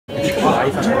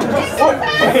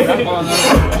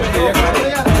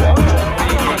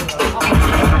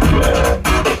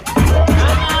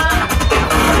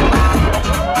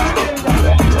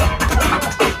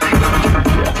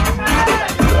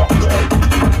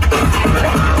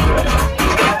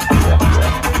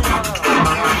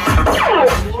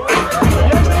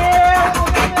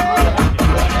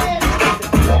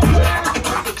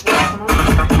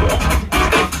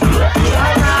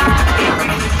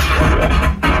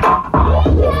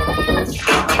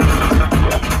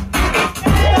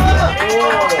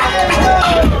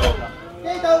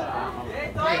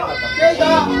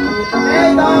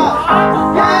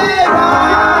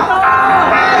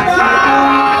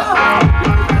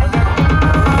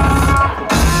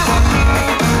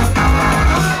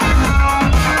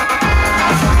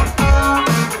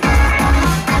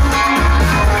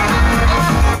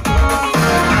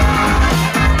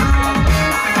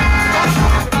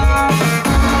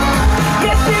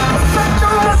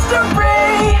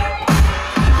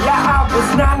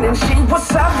And she was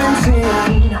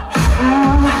 17.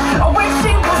 Oh, when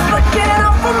she was looking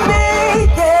out for me,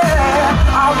 yeah,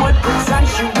 I would pretend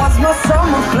she was my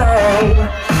summer flame.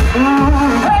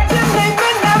 Heard your name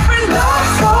in every love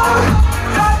song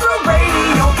that the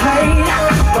radio played,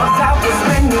 but that was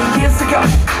many years ago.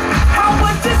 How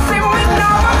would you see me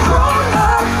now? I'm grown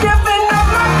up, giving up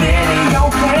my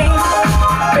video games.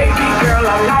 Baby girl,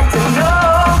 I'd like to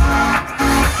know.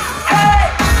 Hey,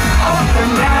 oh,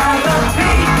 Penelope.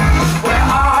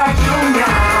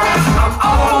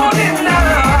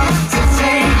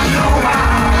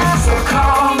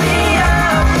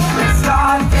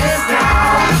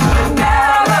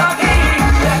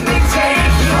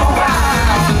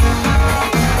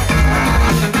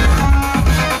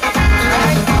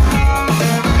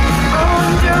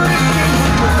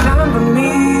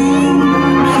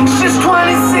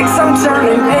 I'm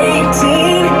turning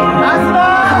 18.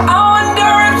 I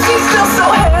wonder if she's still so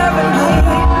heavenly.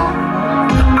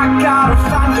 I gotta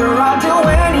find her, I'll do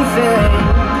anything.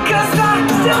 Cause I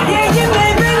still hear your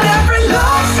name in every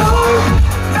love song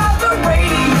that the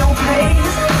radio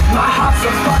plays. My heart's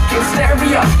a fucking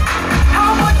stereo.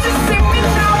 How would you see me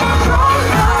now? I'm grown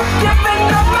up, giving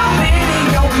up my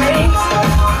video games.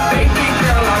 Baby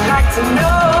girl, I'd like to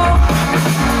know.